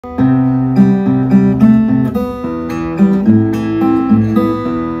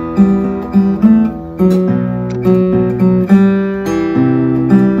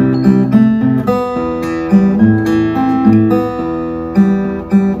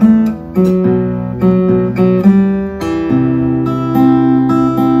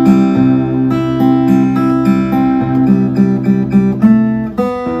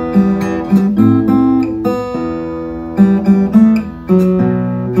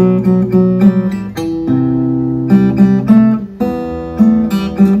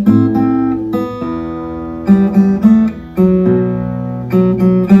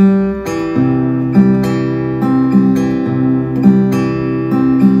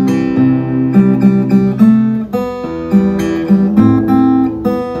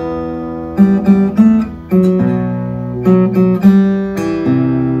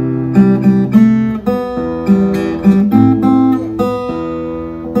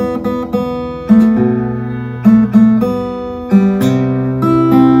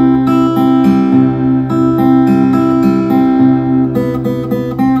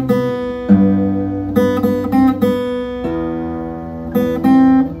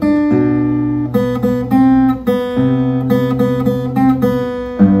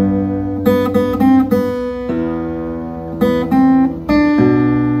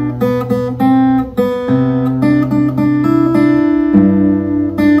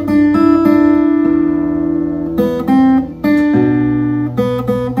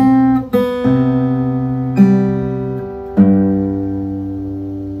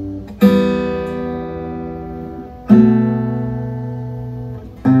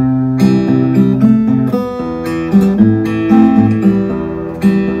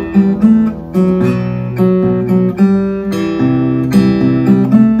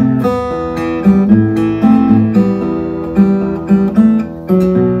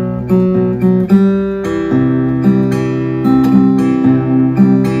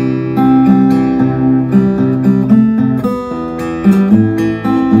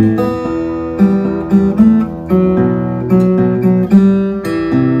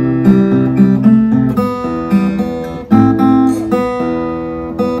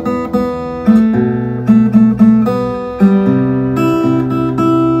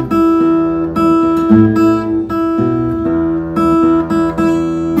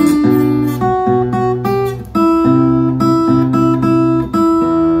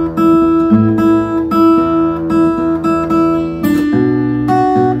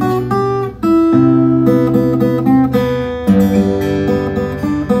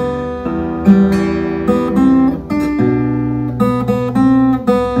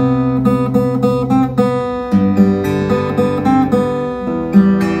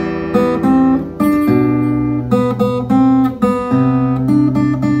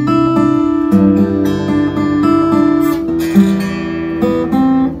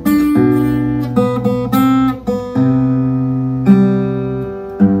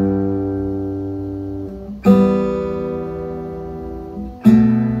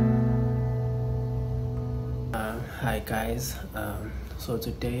So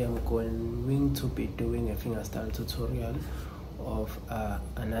today I'm going to be doing a fingerstyle tutorial of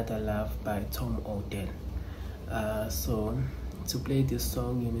Another Love by Tom Odell. So to play this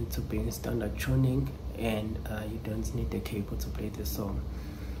song you need to be in standard tuning, and you don't need a cable to play the song.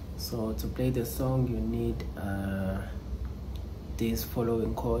 So to play the song you need these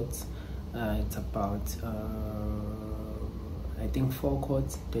following chords. It's about I think 4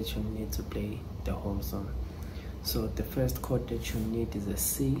 chords that you need to play the whole song. So the first chord that you need is a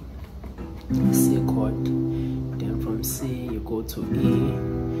C chord. Then from C you go to E.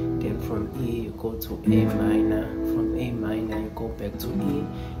 Then from E you go to A minor. From A minor you go back to E.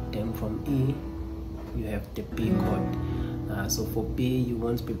 Then from E you have the B chord. So for B you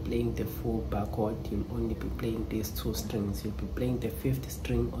won't be playing the full bar chord. You'll only be playing these 2 strings. You'll be playing the 5th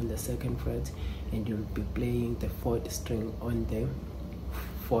string on the 2nd fret, and you'll be playing the 4th string on the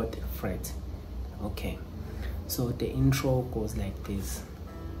 4th fret. Okay. So the intro goes like this.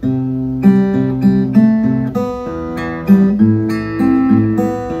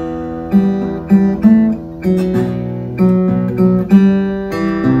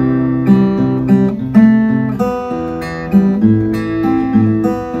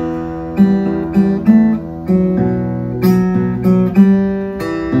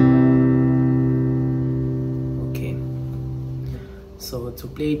 Okay. So to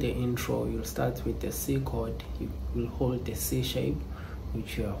play the intro, you'll start with the C chord. You will hold the C shape,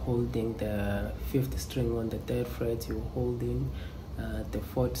 which you are holding the 5th string on the 3rd fret. You're holding the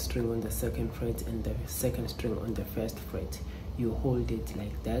 4th string on the 2nd fret and the 2nd string on the 1st fret. You hold it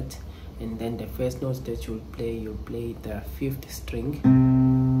like that, and then the first notes that you'll play the 5th string,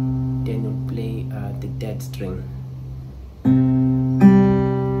 then you'll play the 3rd string,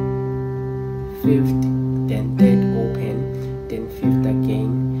 5th, then 3rd open, then 5th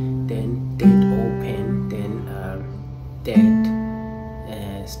again, then 3rd open, then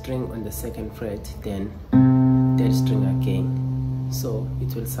 3rd string on the 2nd fret, then 3rd string again. So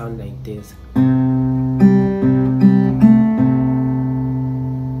it will sound like this.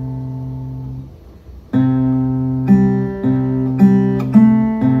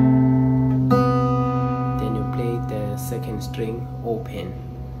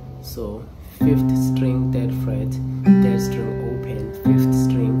 So 5th string, 3rd fret, 3rd string open, 5th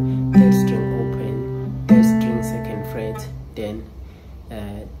string, 3rd string open, 3rd string 2nd fret, then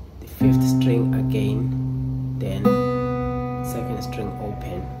the 5th string again, then 2nd string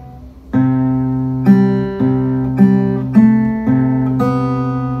open.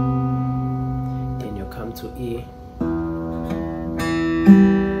 Then you come to E.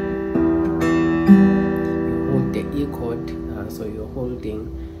 You hold the E chord, so you're holding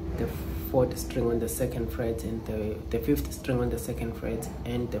the 4th string on the 2nd fret and the 5th string on the 2nd fret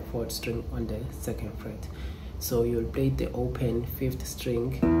and the 4th string on the 2nd fret. So you'll play the open 5th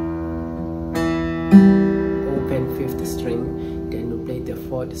string, open 5th string, then you play the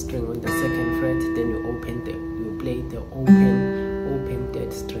 4th string on the 2nd fret, then you play the open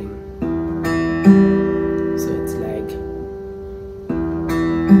 3rd string. So it's like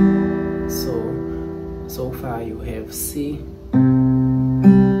so far you have C,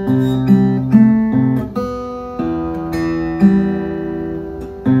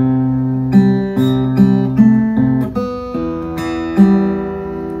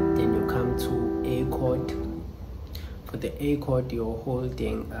 chord. You're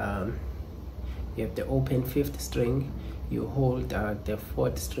holding you have the open 5th string, you hold the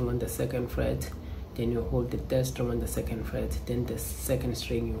 4th string on the 2nd fret, then you hold the 3rd string on the 2nd fret, then the 2nd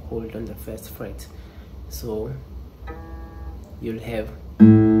string you hold on the 1st fret. So you'll have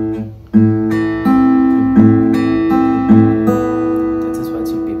that is what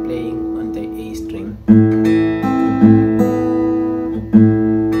you'll be playing on the A string.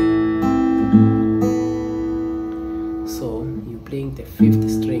 Playing the 5th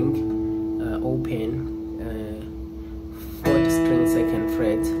string open, 4th string 2nd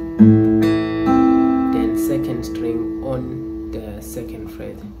fret, then 2nd string on the 2nd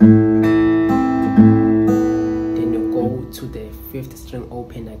fret, then you go to the 5th string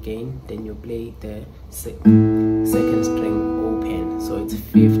open again, then you play the 2nd string open. So it's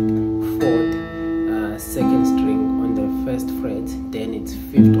 5th, 4th, 2nd string on the 1st fret, then it's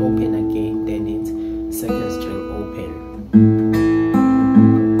 5th open again, then it's 2nd string open.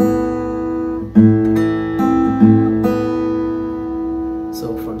 So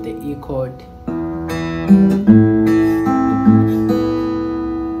from the E chord,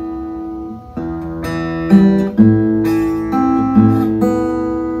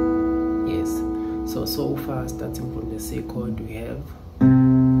 yes, so far starting from the C chord we have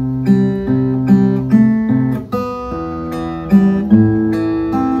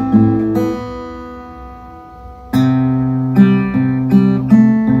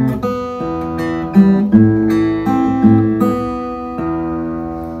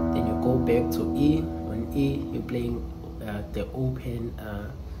the open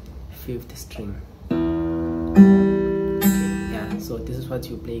 5th string. Okay, yeah, so this is what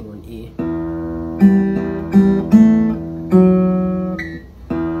you're playing on E.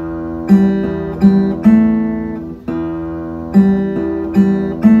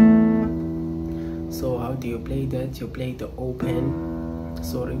 So how do you play that? You play the open,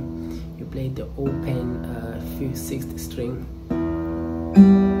 you play the open 6th string,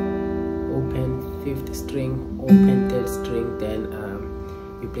 open 5th string, open 3rd string, then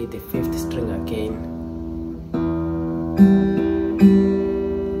you play the 5th string again.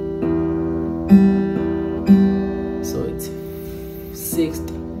 So it's 6th,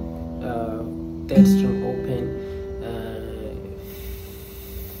 3rd string open,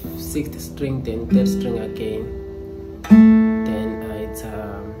 6th string, then 3rd string again, then it's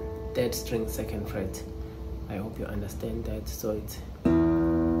 3rd string 2nd fret. I hope you understand that. So it's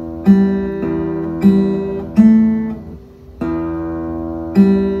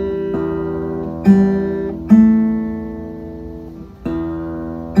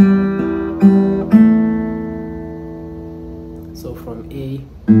so from A,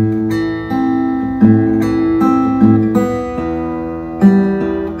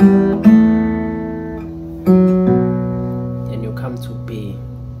 then you come to B.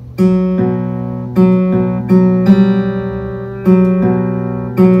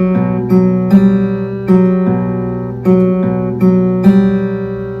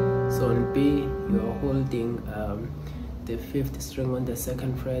 So on B, you're holding the 5th string on the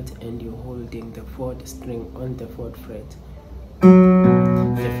 2nd fret, and you're holding the 4th string on the 4th fret.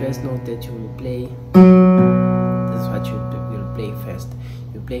 The first note that you will play, this is what you will play first.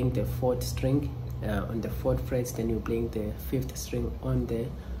 You're playing the 4th string on the 4th fret, then you're playing the 5th string on the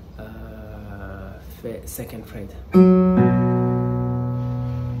 2nd fret.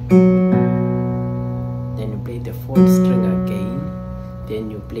 Then you play the 4th string again, then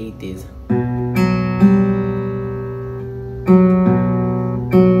you play this.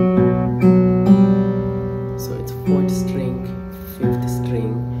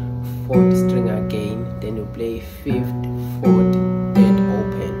 fourth string again, then you play fifth, fourth, third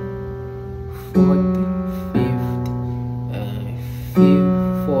open, fourth, fifth,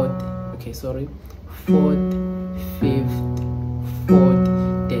 fourth, okay, sorry, fourth, fifth, fourth,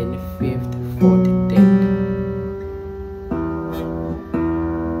 then fifth, fourth, third.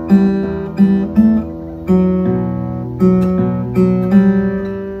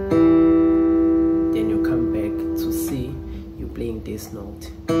 Then you come back to C, you're playing this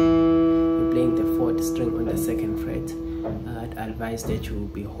note. You're playing the fourth string on the second fret. I'd advise that you will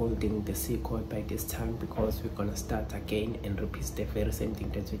be holding the C chord by this time, because we're gonna start again and repeat the very same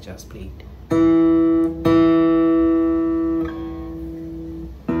thing that we just played.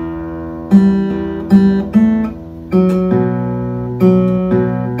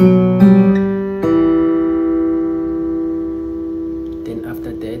 Then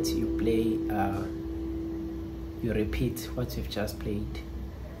after that you play, you repeat what you've just played.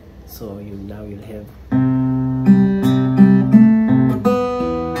 So you'll have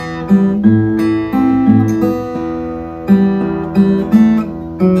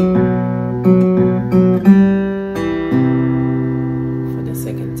for the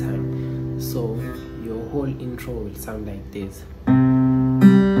second time. So your whole intro will sound like this.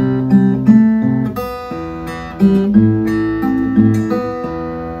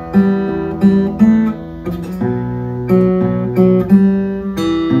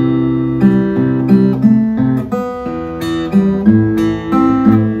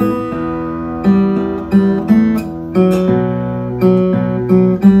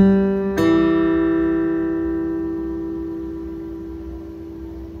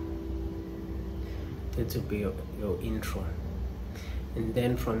 That will be your intro, and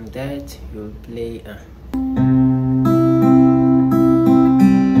then from that you'll play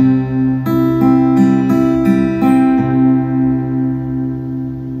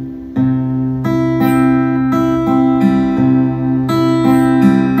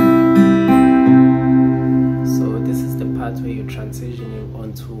so this is the part where you're transitioning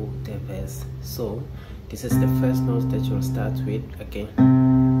onto the verse. So this is the first note that you'll start with. Okay,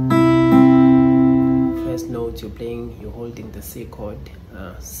 first note you're playing, you're holding the C chord,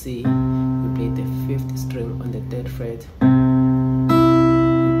 C, you play the fifth string on the third fret, you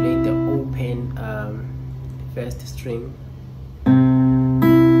play the open first string,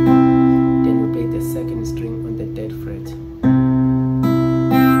 then you play the second string on the third fret,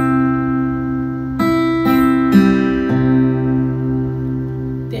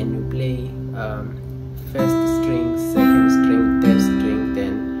 then you play first string, second string, third string,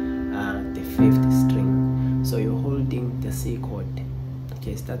 then the fifth string. So you're holding the C chord.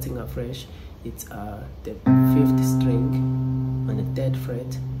 Okay, starting afresh, it's the fifth string on the third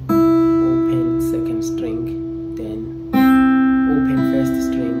fret, open second string, then open first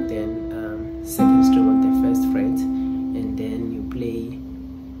string, then second string on the first fret, and then you play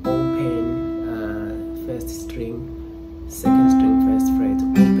open first string, second string, first fret,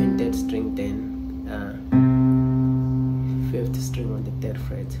 open third string, then fifth string on the third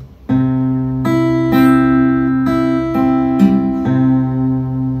fret.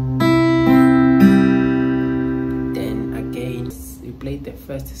 Play the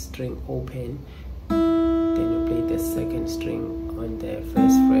first string open, then you play the second string on the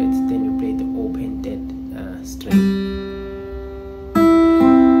first fret, then you play the open third string.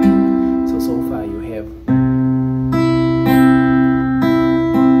 So far you have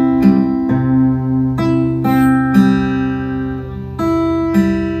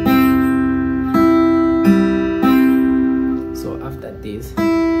so after this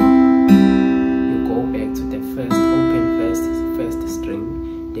you go back to the first open first string,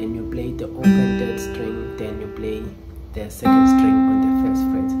 then you play the open third string, then you play the second string on the first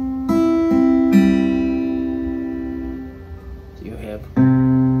fret. So you have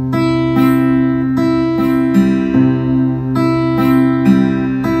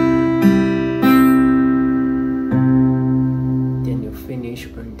then you finish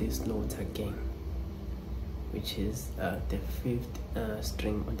on this note again, which is the fifth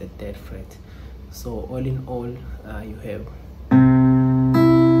string on the third fret. So all in all, you have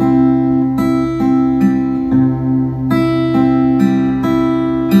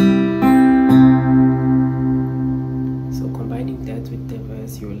combining that with the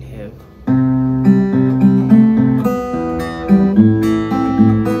verse, you will have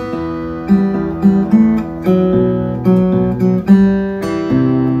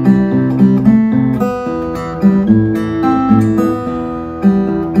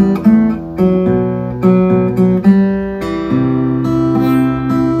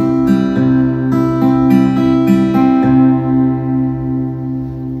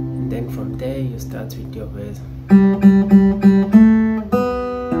from there you start with your verse.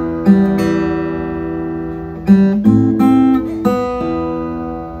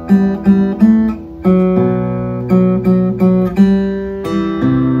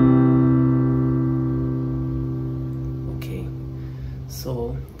 Okay,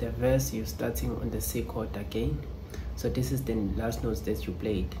 so the verse you're starting on the C chord again. So this is the last notes that you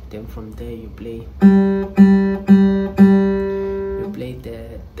played. Then from there you play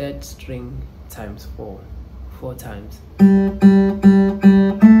the third string times 4 times. Then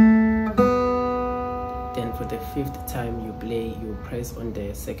for the fifth time you press on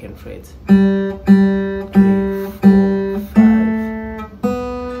the second fret. 3, 4, 5.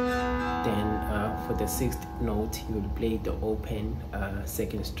 Then for the sixth note you will play the open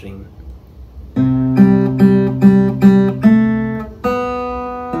second string.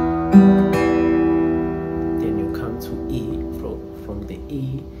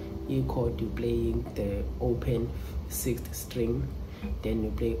 E chord, you playing the open sixth string, then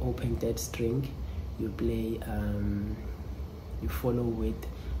you play open third string, you play you follow with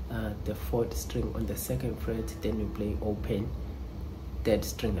the fourth string on the second fret, then you play open third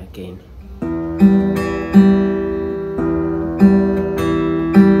string again.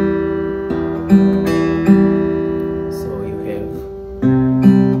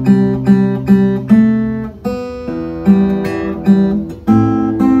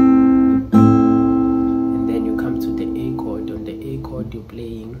 You're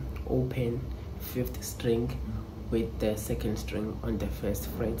playing open fifth string with the second string on the first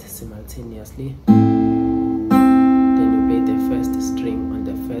fret simultaneously. Then you play the first string on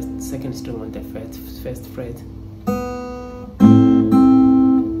the second string on the first fret.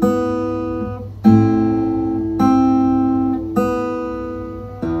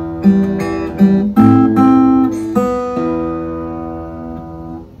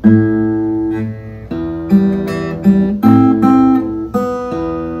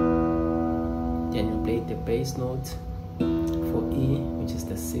 Bass note for E, which is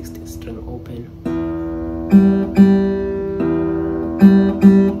the sixth string open.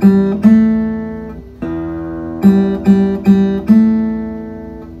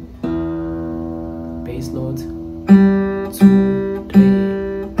 Bass note 2, 3,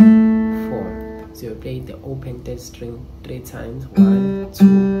 4. So you play the open third string 3 times. 1,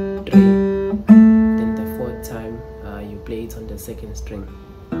 2, 3. Then the fourth time you play it on the second string.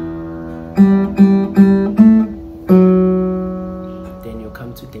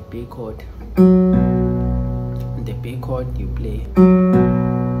 To the B chord. On the B chord you play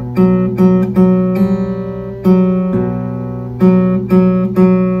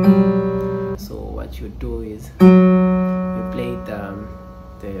so what you do is you play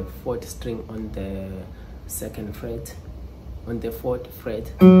the fourth string on the second fret, on the fourth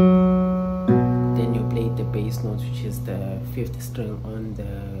fret, then you play the bass note, which is the fifth string on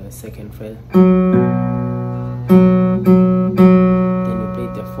the second fret.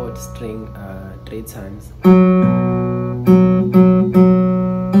 The fourth string 3 times.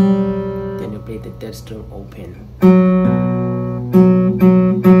 Then you play the third string open.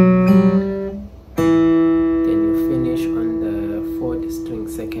 Then you finish on the fourth string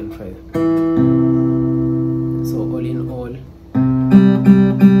second fret. So all in all,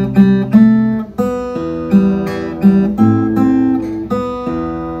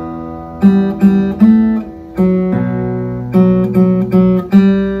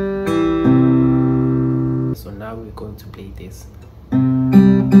 now we're going to play this.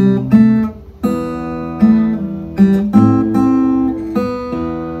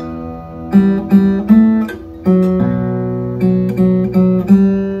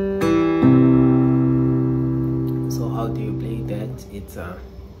 So how do you play that? It's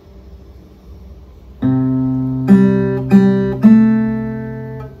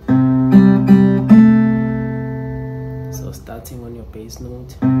so starting on your bass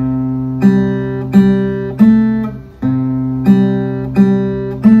note.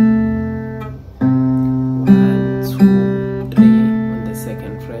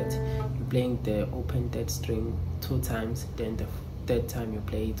 Playing the open third string 2 times, then the third time you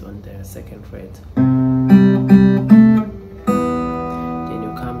play it on the second fret. Then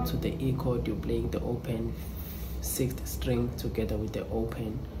you come to the E chord, you're playing the open sixth string together with the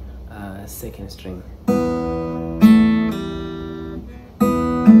open second string.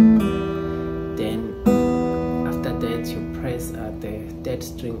 Then after that you press the third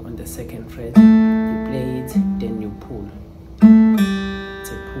string on the second fret, you play it, then you pull.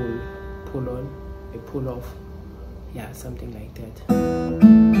 It's a pull on, a pull off, yeah, something like that.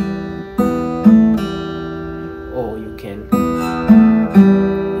 Or you can,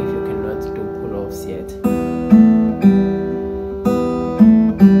 if you cannot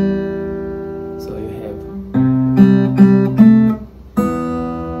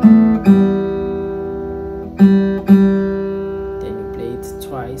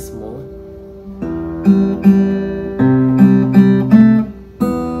once more.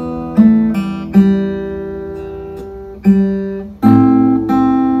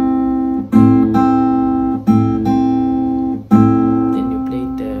 Then you play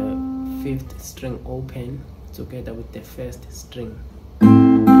the 5th string open together with the 1st string.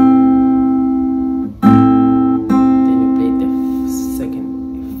 Then you play the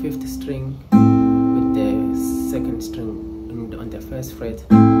 5th string with the 2nd string on the 1st fret.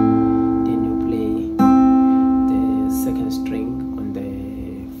 Then you play the 2nd string on the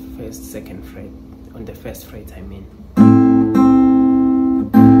 2nd fret, on the 1st fret, I mean.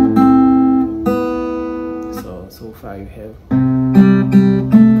 So far you have.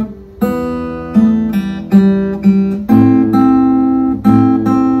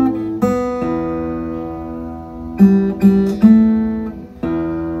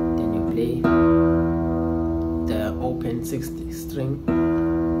 Then you play the open 6th string.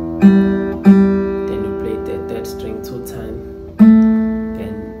 Then you play the 3rd string 2 times.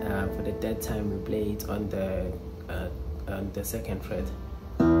 Then for the 3rd time you play it on the 2nd fret.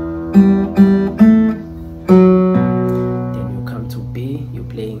 Then you come to B, you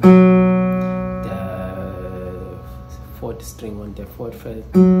play the 4th string on the 4th fret.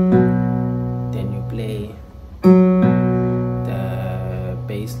 Then you play the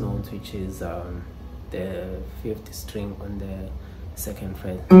bass note, which is the 5th string on the 2nd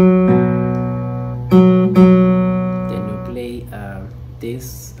fret. Then you play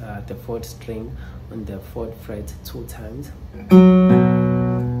the 4th string on the 4th fret 2 times. Then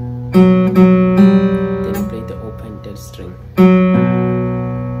you play the open 3rd string.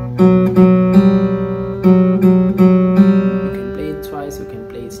 You can play it twice, you can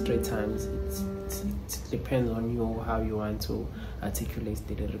play it 3 times. It depends on you how you want to articulate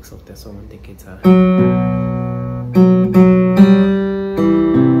the lyrics of the song on the guitar.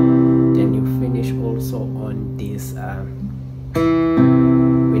 Then you finish also on this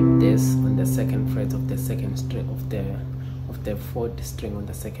with this on the 2nd fret of the 2nd string of the 4th string on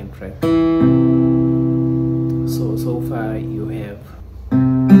the 2nd fret. So far you have.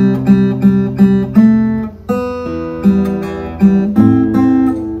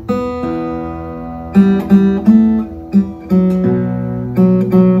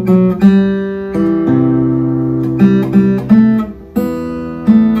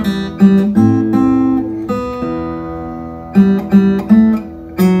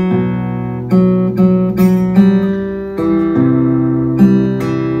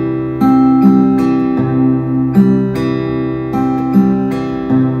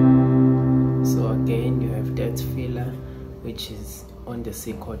 Which is on the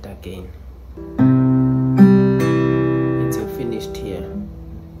C chord again until finished here.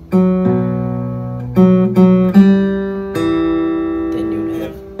 Then you'll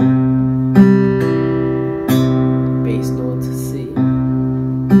have bass note C,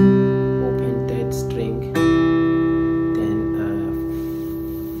 open 3rd string, then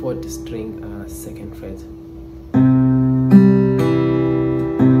 4th string 2nd fret.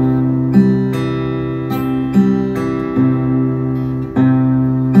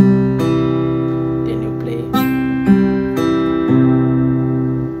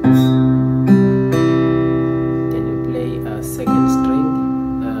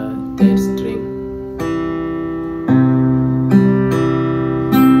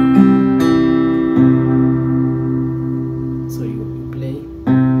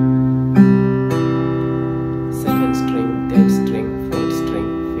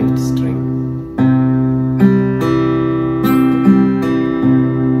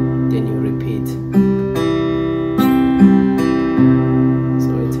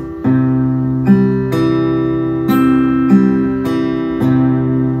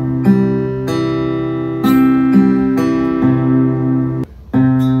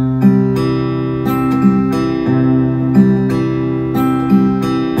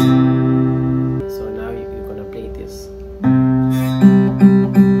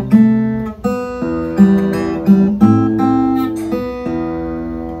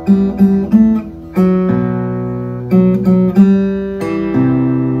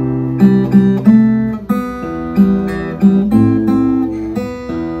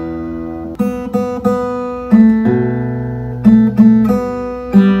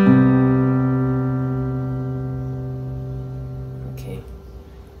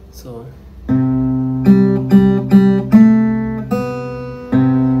 So 1,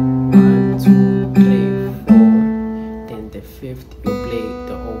 2, 3, 4. Then the 5th you play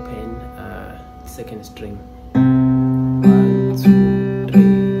the open 2nd string. 1, 2,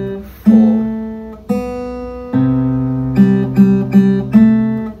 3, 4.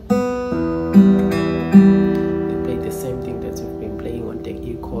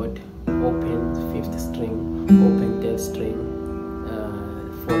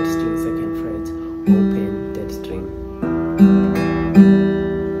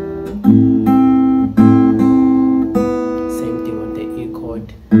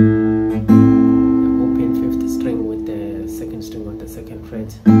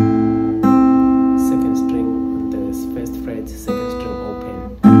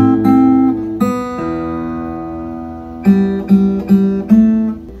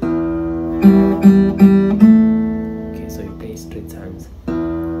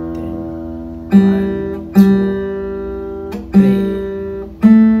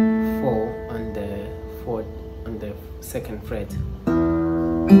 second fret.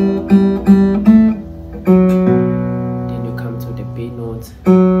 Then you come to the B note,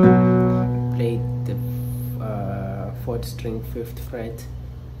 play the 4th string 5th fret,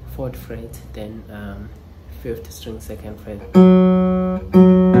 4th fret, then 5th string 2nd fret. 2,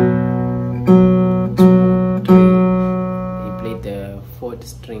 3. You play the 4th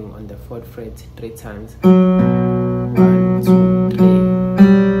string on the 4th fret 3 times. 1, 2, 3.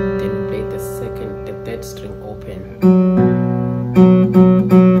 Then you play the 3rd string open.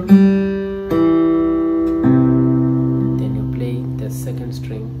 Then you play the 2nd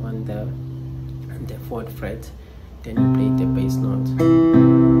string on the 4th fret. Then you play the bass note.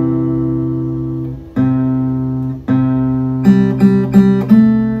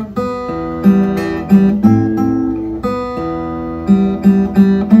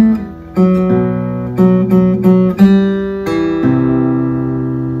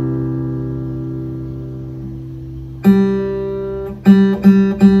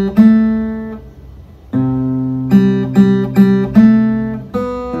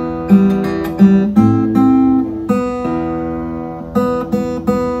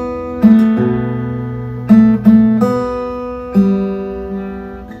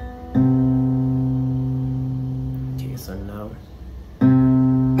 So now 1,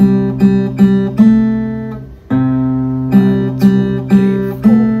 2, 3,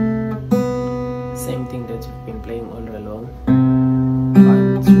 4. Same thing that you've been playing all along.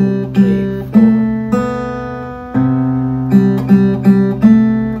 1, 2, 3, 4.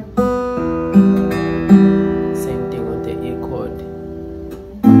 Same thing on the E chord.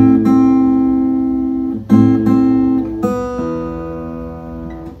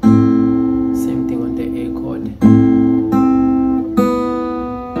 Same thing on the A chord.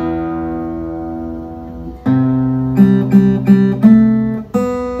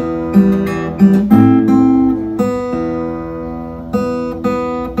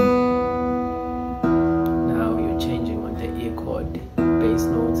 Bass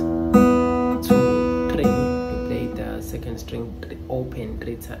note 2, 3. You play the 2nd string open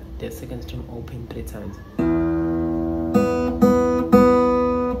 3 times. The 2nd string open 3 times.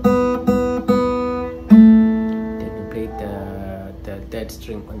 Then you play the 3rd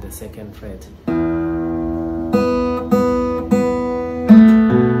string on the 2nd fret.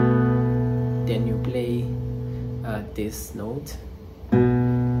 Then you play this note,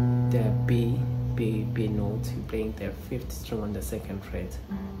 the B note. You're playing the 5th string on the 2nd fret.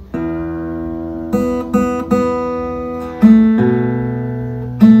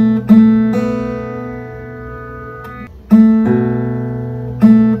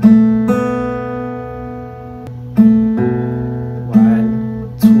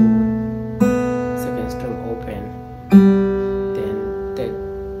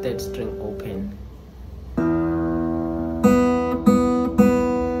 String open.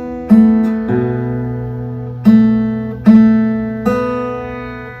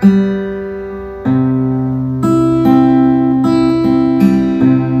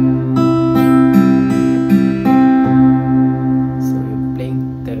 So you're playing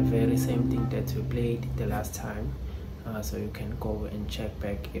the very same thing that you played the last time, so you can go and check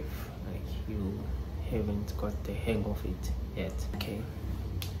back if you haven't got the hang of it yet. Okay.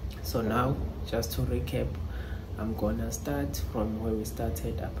 So now, just to recap, I'm gonna start from where we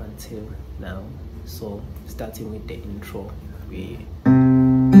started up until now. So starting with the intro,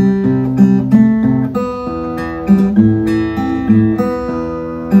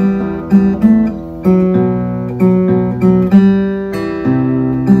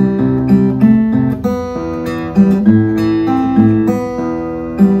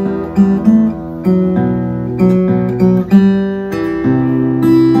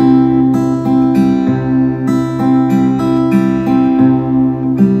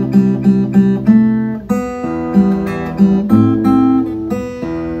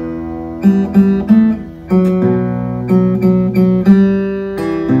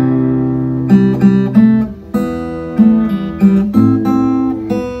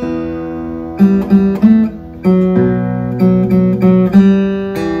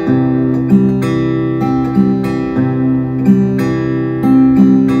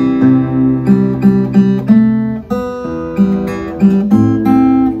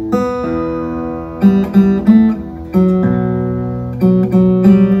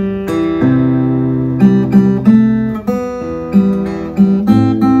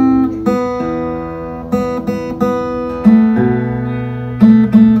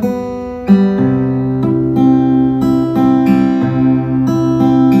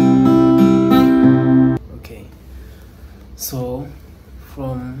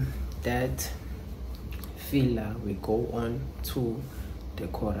 filler, we go on to the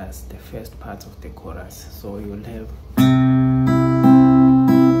chorus, the first part of the chorus. So you'll have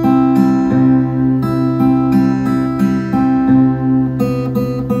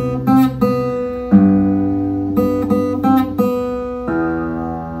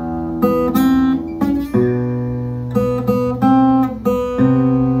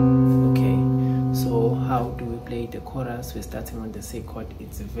we're starting on the C chord.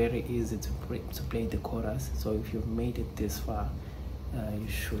 It's very easy to play the chorus, so if you've made it this far, you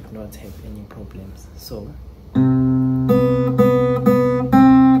should not have any problems. So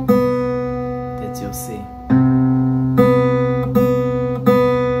that's your C.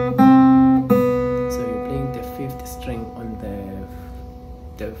 So you're playing the fifth string on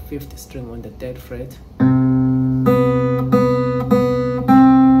the fifth string on the third fret.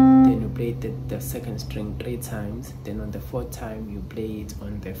 The second string 3 times, then on the fourth time you play it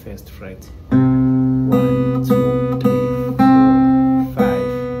on the first fret. 1, 2, 3, 4, 5.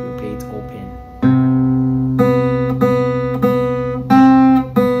 You play it open.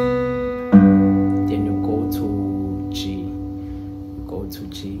 Then you go to G. You go to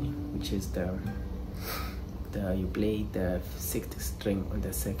G, which is you play the sixth string on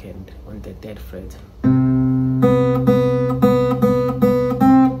the third fret.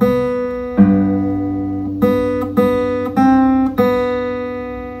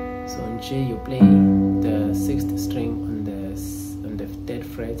 You play the sixth string on the third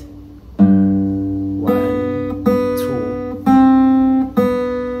fret. 1, 2.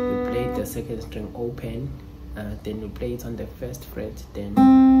 You play the second string open, then you play it on the first fret, then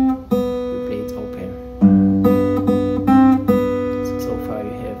you play it open. So far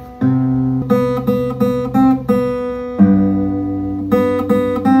you have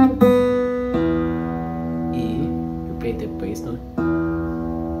E. You play the bass note.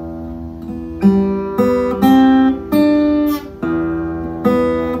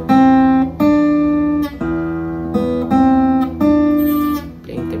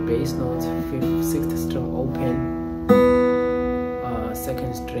 Sixth string open,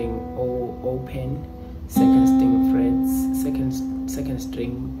 second string open, second string frets, second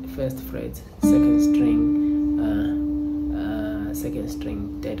string first fret, second string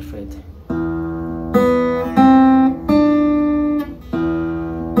third fret.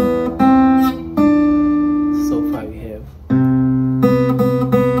 So far we have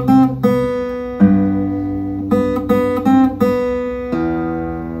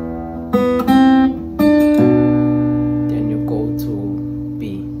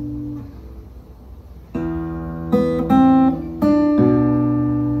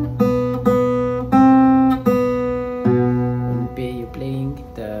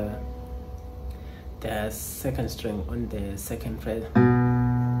the second string on the second fret. 1,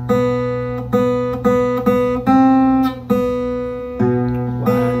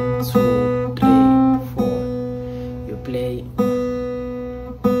 2, 3, 4. You play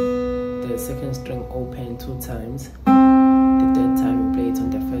the second string open 2 times. The third time you play it on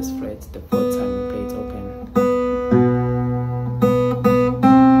the first fret. The fourth time you play it open.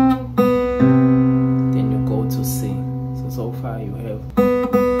 Then you go to C. So far you have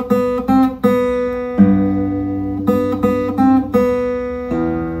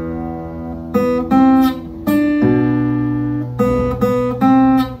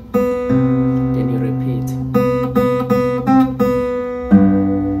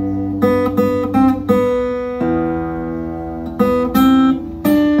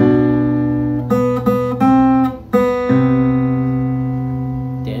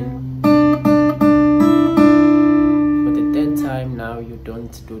now you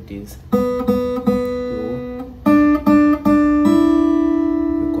don't do this. You're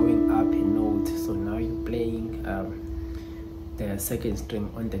going up a note, so now you're playing the second string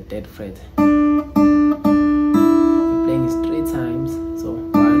on the third fret. You're playing it 3 times, so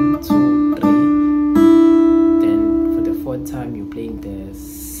 1, 2, 3. Then for the fourth time you're playing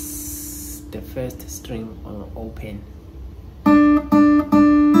the first string open.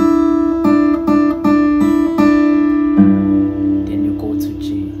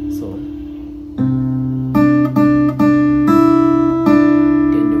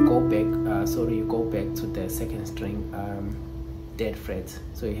 To the second string third fret,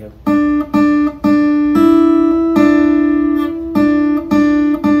 so you have then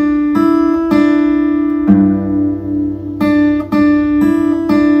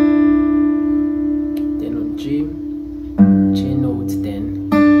on G note, then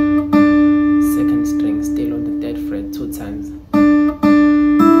second string still on the third fret 2 times,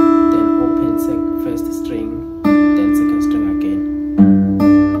 then open first string, then second string again.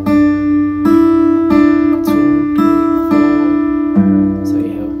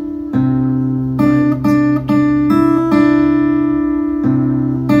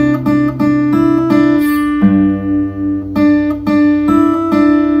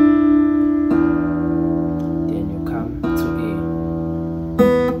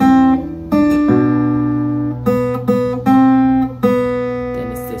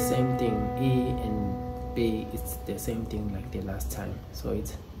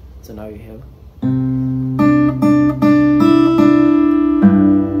 So now you have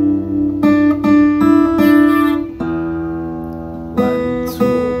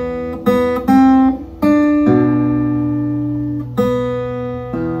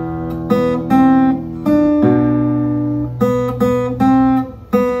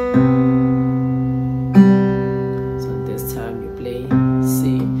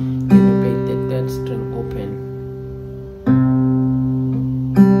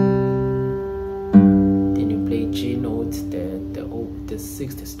the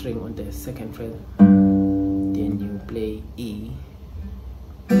sixth string on the second fret, then you play E.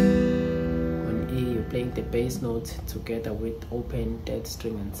 On E you're playing the bass note together with open third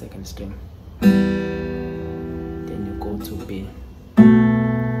string and second string. Then you go to B.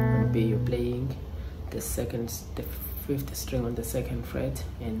 On B you're playing the fifth string on the second fret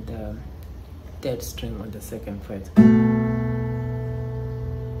and the third string on the second fret.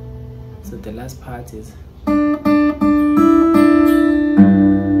 So the last part is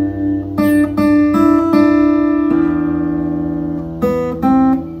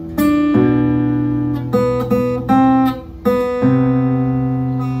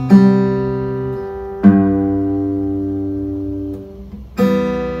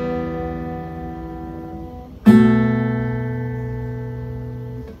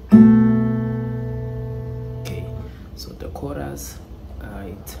the chorus.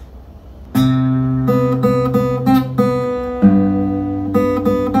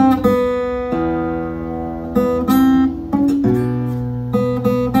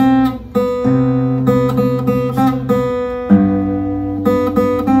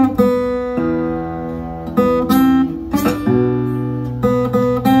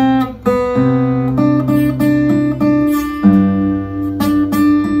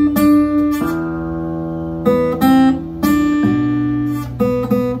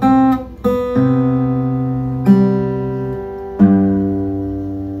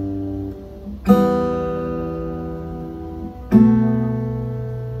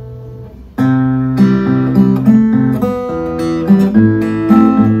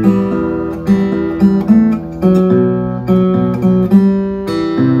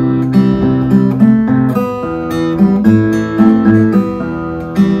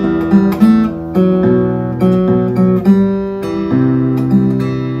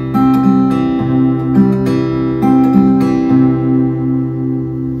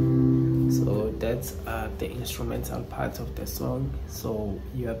 The instrumental part of the song. So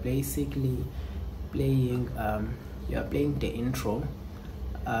you are basically playing the intro,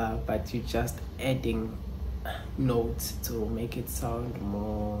 but you're just adding notes to make it sound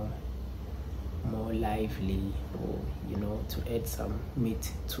more lively, or to add some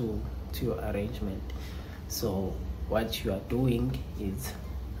meat to your arrangement. So what you are doing is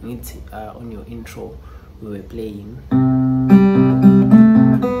on your intro we were playing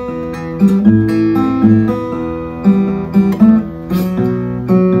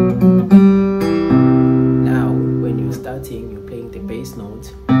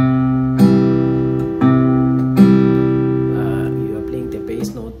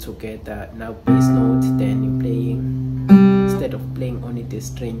together. Now bass note, then you're playing, instead of playing only the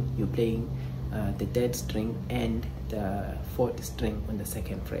string, you're playing the third string and the fourth string on the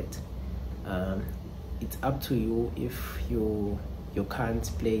second fret. It's up to you. If you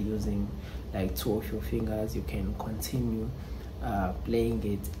can't play using like two of your fingers, you can continue playing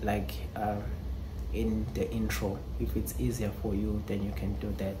it like in the intro. If it's easier for you, then you can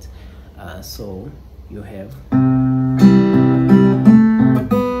do that. So you have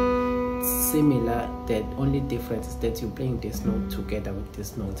similar, the only difference is that you're playing this note together with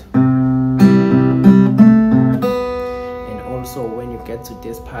this note. And also when you get to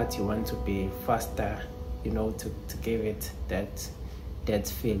this part, you want to be faster, to give it that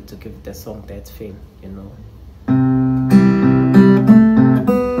feel, to give the song that feel,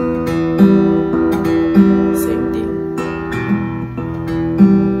 Same thing.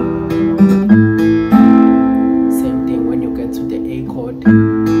 Same thing when you get to the A chord.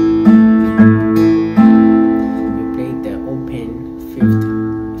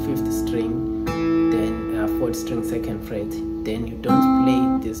 String second fret, then you don't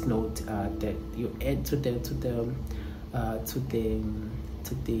play this note that you add to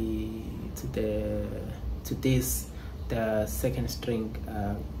this, the second string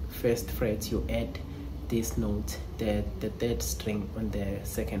first fret, you add this note, the third string on the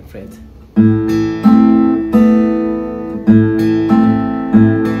second fret.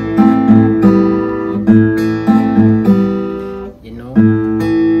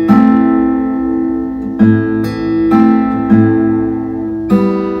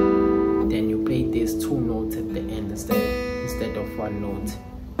 one note.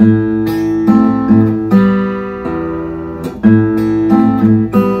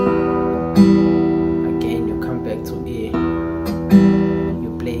 Again, you come back to A.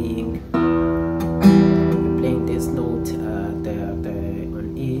 You're playing this note,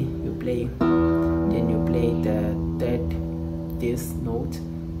 on E. You play, then you play this note,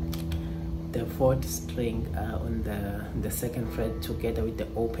 the fourth string on the second fret together with the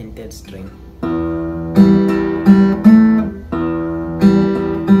open third string.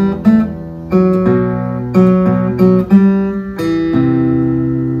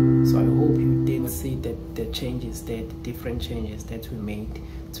 So I hope you did see that the changes, the different changes that we made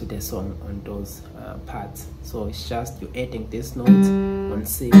to the song on those parts. So it's just you adding this note on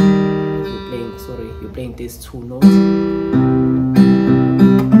C, you're playing these two notes.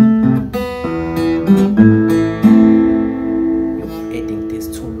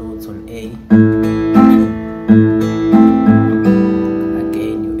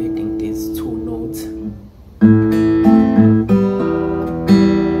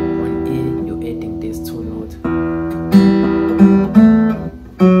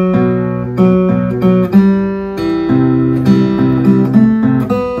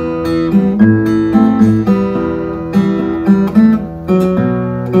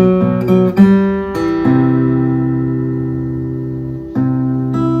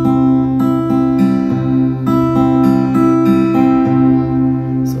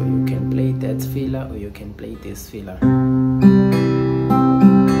 Or you can play this filler.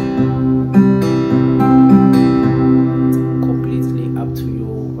 Completely up to you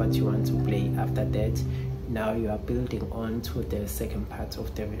what you want to play. After that, now you are building on to the second part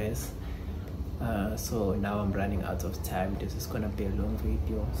of the verse. So now I'm running out of time. This is gonna be a long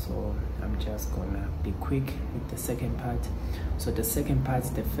video, so I'm just gonna be quick with the second part. So the second part,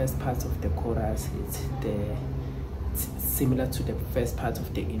 the first part of the chorus, it's similar to the first part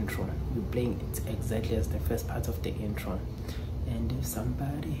of the intro. You're playing it exactly as the first part of the intro. And if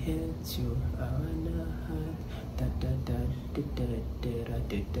somebody hits you, I wanna da da da da da da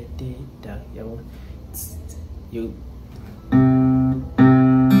da da da da. You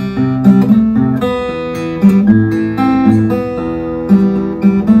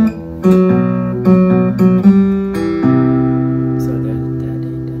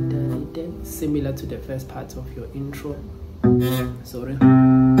similar to the first part of your intro. Sorry.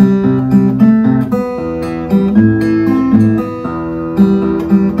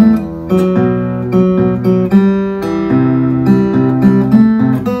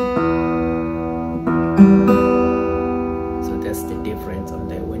 So that's the difference on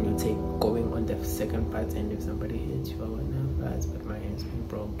there when you take going on the second part, and if somebody hits you, I wanna rise, but my hand's been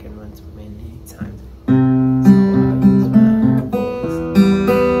broken once many times.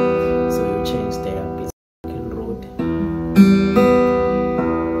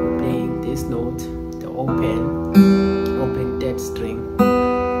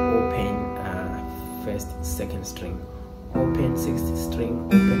 Second string, open 60th string,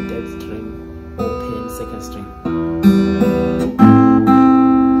 open third string, open second string.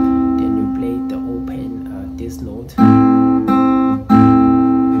 Then you play the open this note, the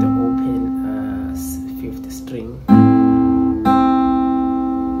open fifth string.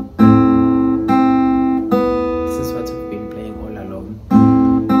 This is what we've been playing all along.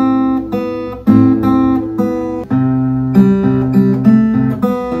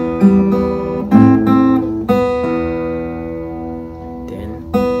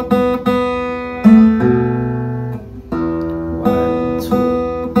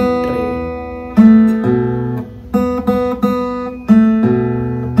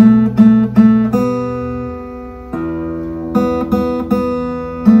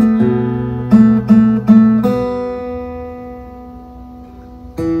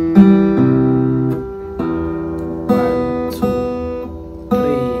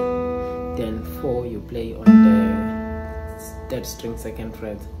 Play on the third string second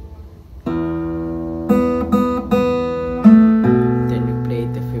fret. Then you play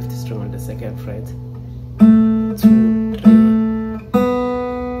the fifth string on the second fret. 2, 3.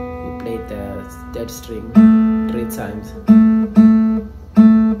 You play the third string 3 times.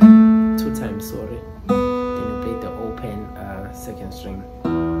 2 times, sorry. Then you play the open second string.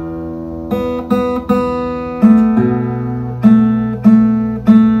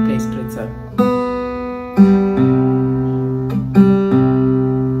 Play straight time.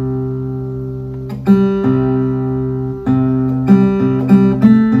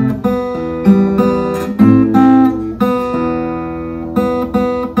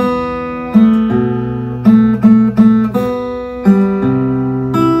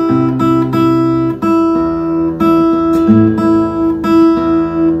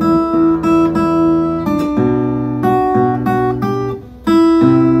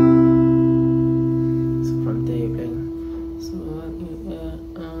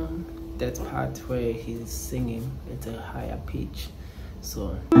 that part where he's singing at a higher pitch.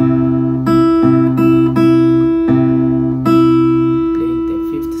 So playing the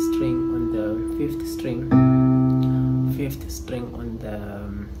fifth string on the fifth string on the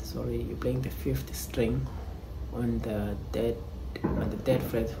you're playing the fifth string on the third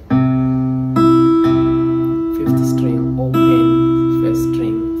fret, fifth string open, first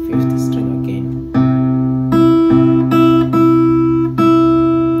string, fifth string again.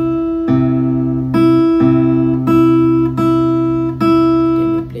 Then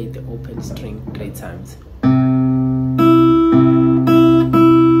you play the open string 3 times.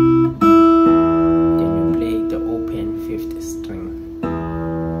 Then you play the open fifth string.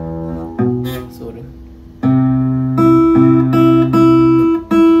 Sorry.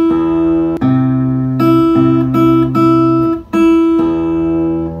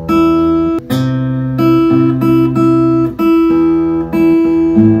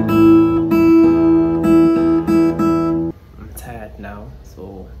 Now,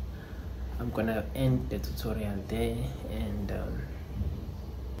 so I'm gonna end the tutorial there, and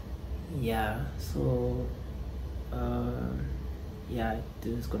yeah, so yeah,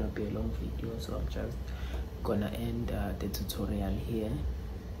 this is gonna be a long video, so I'm just gonna end the tutorial here.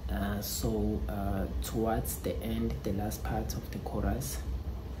 So towards the end, the last part of the chorus,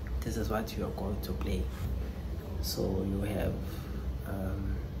 this is what you are going to play. So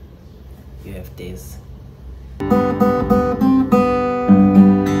you have this.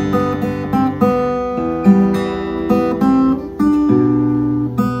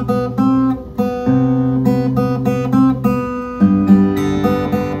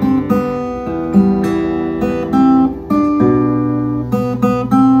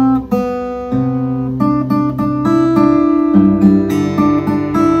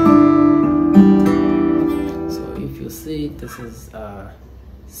 This is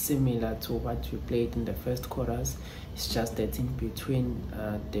similar to what we played in the first chorus. It's just that in between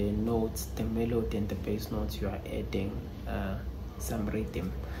the notes, the melody and the bass notes, you are adding some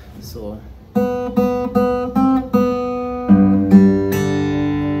rhythm. So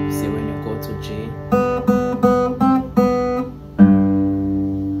see, when you go to G,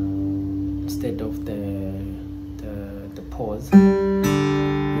 instead of the pause,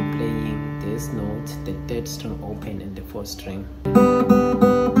 you're playing this note, the third string open and the fourth string.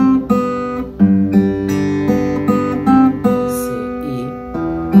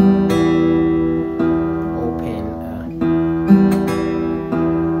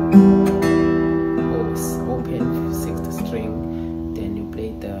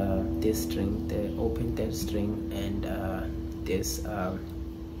 This string, the open third string, and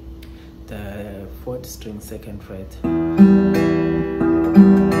the fourth string second fret.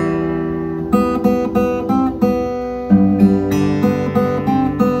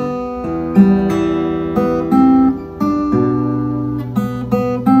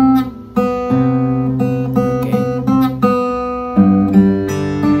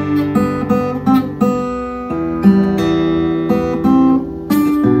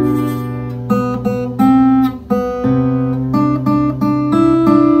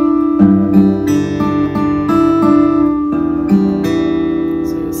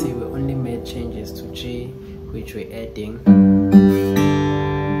 Which we're adding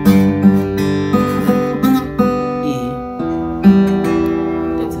E.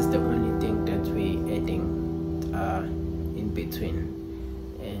 That is the only thing that we're adding in between,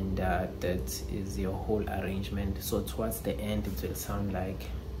 and that is your whole arrangement. So towards the end it will sound like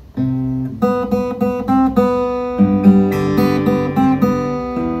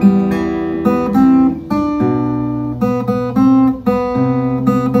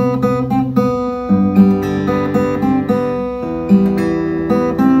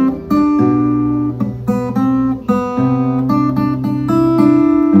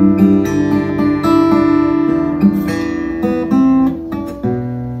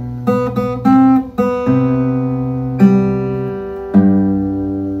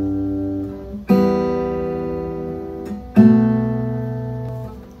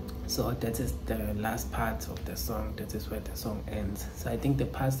So that is the last part of the song. That is where the song ends. So I think the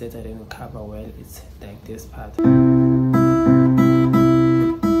parts that I didn't cover well, it's like this part.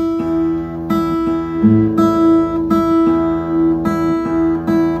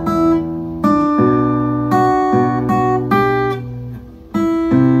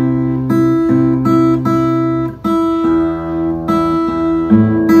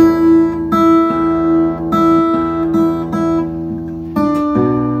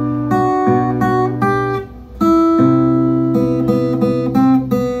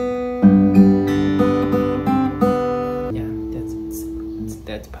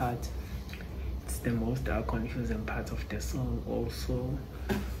 That part. the most confusing part of the song also.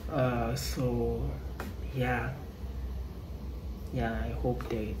 So yeah, I hope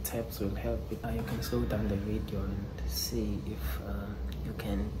the tips will help. You can slow down the video and see if you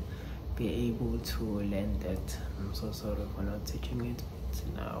can be able to learn that. I'm so sorry for not teaching it,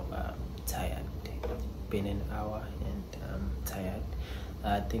 but now I'm tired. It's been an hour and I'm tired.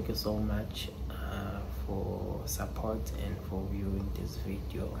 Thank you so much for support and for viewing this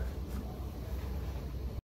video.